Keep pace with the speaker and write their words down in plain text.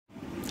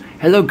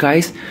Hello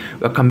guys,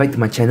 welcome back to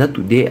my channel.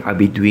 Today I'll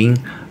be doing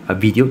a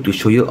video to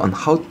show you on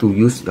how to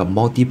use your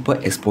multiple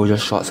exposure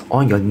shots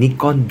on your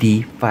Nikon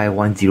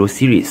D5100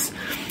 series.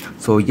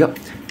 So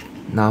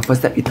now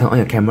first step, you turn on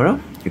your camera,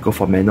 you go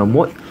for manual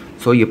mode.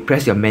 So you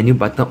press your menu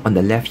button on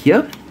the left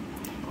here.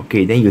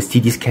 Okay, then you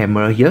see this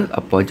camera here.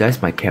 Apologize,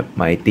 my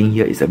thing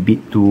here is a bit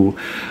too,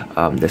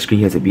 the screen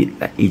here is a bit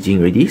like aging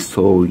already.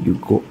 So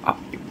you go up,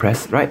 you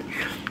press right.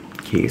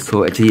 Okay,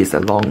 so actually it's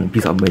a long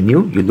piece of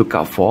menu. You look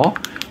out for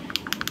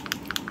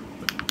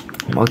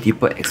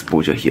multiple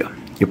exposure here.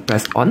 You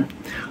press on.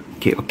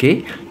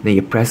 Okay. Then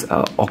you press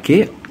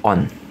OK,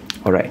 on.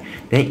 Alright.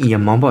 Then in your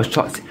number of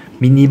shots,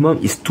 minimum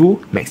is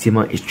 2,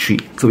 maximum is 3.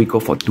 So we go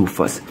for 2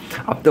 first.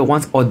 After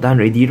once all done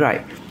ready,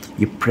 right,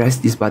 you press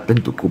this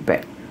button to go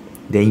back.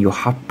 Then you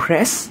half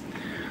press.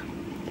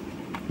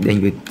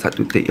 Then you start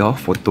to take your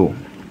photo.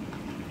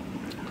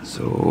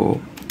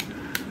 So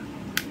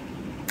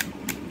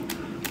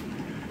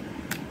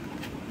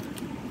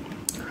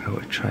I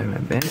will try my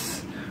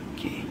best.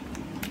 Okay.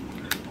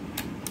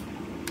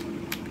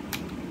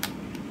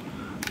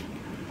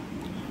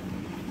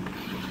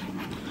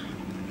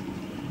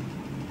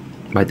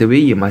 By the way,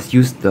 you must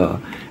use the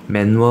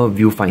manual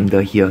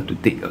viewfinder here to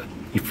take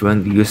if you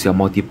want to use your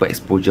multiple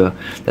exposure.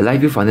 The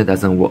live viewfinder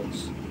doesn't work.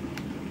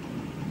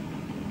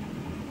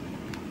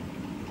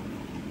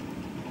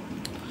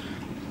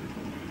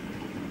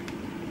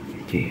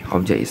 Okay,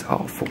 object is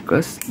out of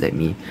focus. Let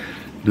me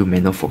do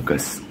manual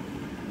focus.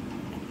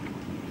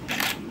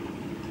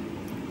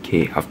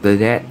 Okay, after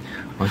that,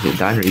 once you're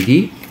done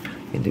ready,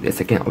 you can take the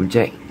second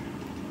object.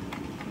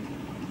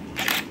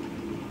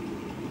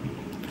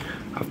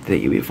 After that,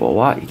 you wait for a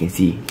while, you can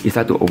see it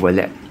start to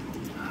overlap.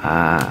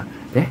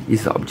 There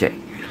is the object.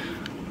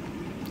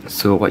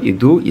 So what you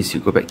do is you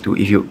go back to,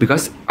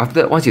 because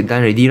once you're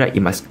done ready, right,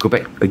 you must go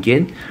back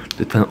again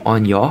to turn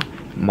on your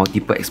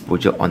multiple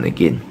exposure on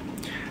again.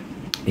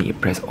 Then you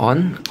press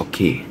on.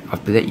 Okay,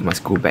 after that you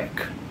must go back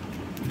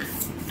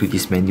to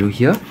this menu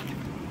here.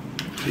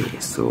 Okay,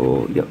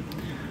 so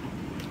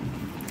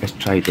let's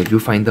try the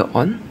viewfinder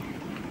on,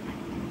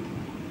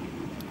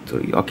 so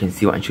you all can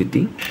see what I'm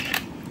shooting.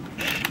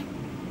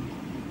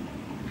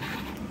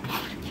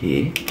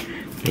 Okay,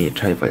 then you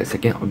try for the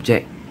second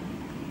object.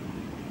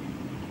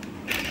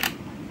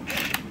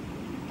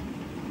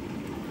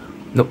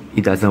 Nope,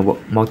 it doesn't work.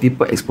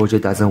 Multiple exposure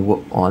doesn't work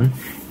on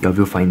your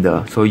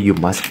viewfinder, so you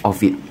must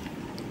off it.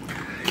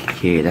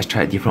 Okay, let's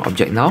try a different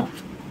object now.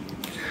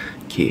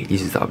 Okay,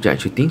 this is the object I'm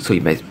shooting, so you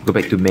must go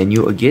back to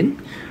menu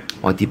again,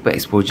 multiple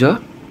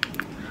exposure,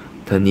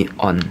 turn it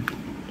on.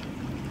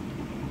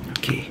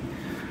 Okay,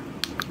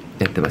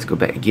 then you must go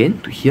back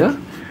again to here,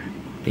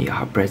 then you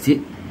hard press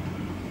it.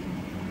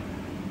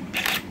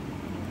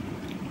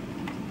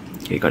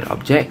 Okay, got the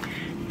object.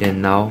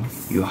 Then now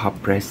you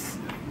hard press.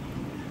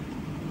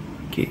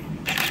 Okay.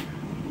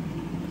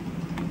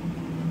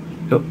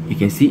 So you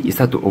can see it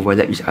start to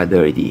overlap each other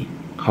already.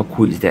 How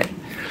cool is that?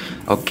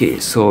 Okay,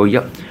 so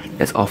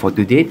that's all for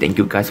today. Thank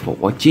you guys for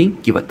watching.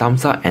 Give a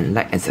thumbs up and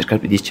like and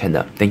subscribe to this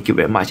channel. Thank you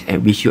very much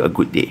and wish you a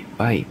good day.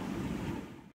 Bye.